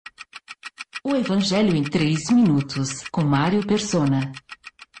O Evangelho em 3 minutos, com Mário Persona.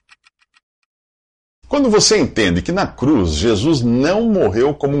 Quando você entende que na cruz Jesus não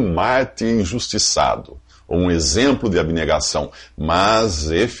morreu como um mártir injustiçado, ou um exemplo de abnegação, mas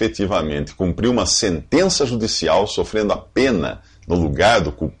efetivamente cumpriu uma sentença judicial sofrendo a pena no lugar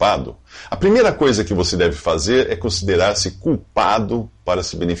do culpado, a primeira coisa que você deve fazer é considerar-se culpado para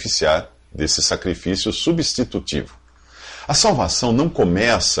se beneficiar desse sacrifício substitutivo. A salvação não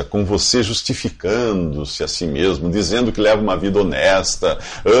começa com você justificando-se a si mesmo, dizendo que leva uma vida honesta,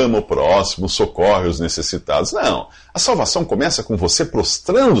 ama o próximo, socorre os necessitados. Não. A salvação começa com você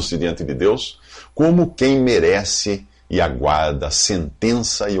prostrando-se diante de Deus como quem merece e aguarda a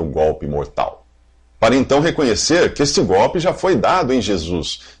sentença e o golpe mortal. Para então reconhecer que este golpe já foi dado em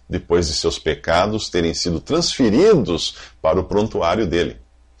Jesus, depois de seus pecados terem sido transferidos para o prontuário dele.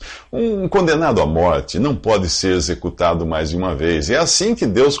 Um condenado à morte não pode ser executado mais de uma vez. É assim que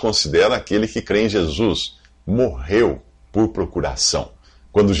Deus considera aquele que crê em Jesus. Morreu por procuração,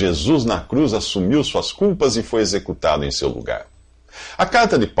 quando Jesus na cruz assumiu suas culpas e foi executado em seu lugar. A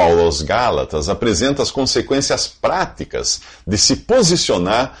carta de Paulo aos Gálatas apresenta as consequências práticas de se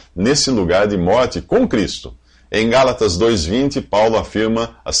posicionar nesse lugar de morte com Cristo. Em Gálatas 2:20, Paulo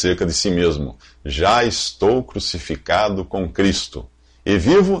afirma acerca de si mesmo: já estou crucificado com Cristo. E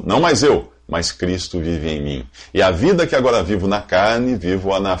vivo, não mais eu, mas Cristo vive em mim. E a vida que agora vivo na carne,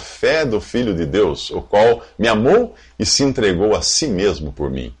 vivo-a na fé do Filho de Deus, o qual me amou e se entregou a si mesmo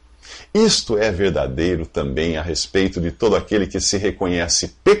por mim. Isto é verdadeiro também a respeito de todo aquele que se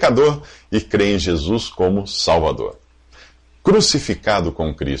reconhece pecador e crê em Jesus como Salvador. Crucificado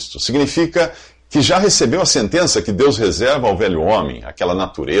com Cristo significa que já recebeu a sentença que Deus reserva ao velho homem, aquela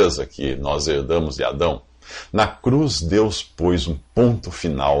natureza que nós herdamos de Adão. Na cruz, Deus pôs um ponto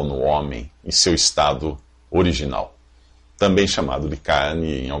final no homem, em seu estado original, também chamado de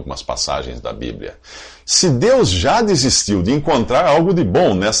carne em algumas passagens da Bíblia. Se Deus já desistiu de encontrar algo de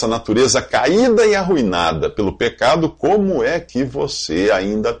bom nessa natureza caída e arruinada pelo pecado, como é que você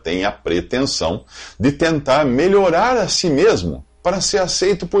ainda tem a pretensão de tentar melhorar a si mesmo para ser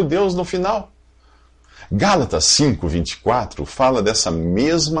aceito por Deus no final? Gálatas 5:24 fala dessa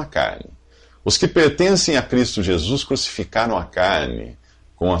mesma carne. Os que pertencem a Cristo Jesus crucificaram a carne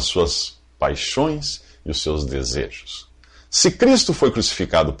com as suas paixões e os seus desejos. Se Cristo foi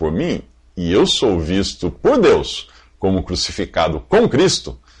crucificado por mim, e eu sou visto por Deus como crucificado com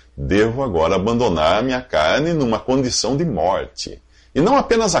Cristo, devo agora abandonar a minha carne numa condição de morte. E não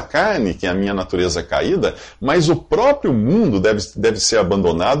apenas a carne, que é a minha natureza caída, mas o próprio mundo deve ser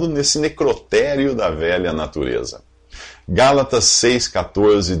abandonado nesse necrotério da velha natureza. Gálatas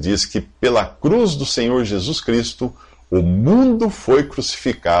 6,14 diz que pela cruz do Senhor Jesus Cristo, o mundo foi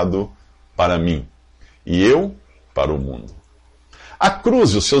crucificado para mim, e eu para o mundo. A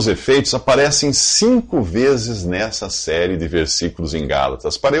cruz e os seus efeitos aparecem 5 vezes nessa série de versículos em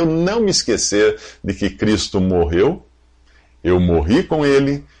Gálatas, para eu não me esquecer de que Cristo morreu, eu morri com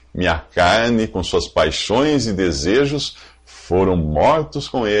ele, minha carne com suas paixões e desejos foram mortos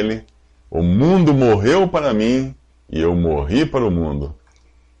com ele, o mundo morreu para mim, e eu morri para o mundo.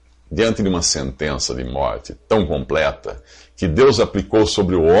 Diante de uma sentença de morte tão completa que Deus aplicou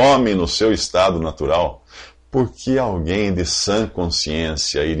sobre o homem no seu estado natural, por que alguém de sã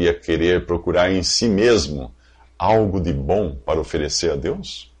consciência iria querer procurar em si mesmo algo de bom para oferecer a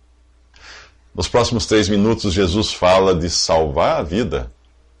Deus? Nos próximos 3 minutos, Jesus fala de salvar a vida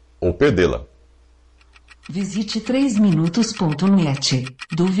ou perdê-la. Visite 3minutos.net.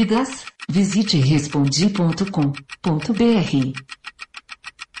 Dúvidas? Visite respondi.com.br.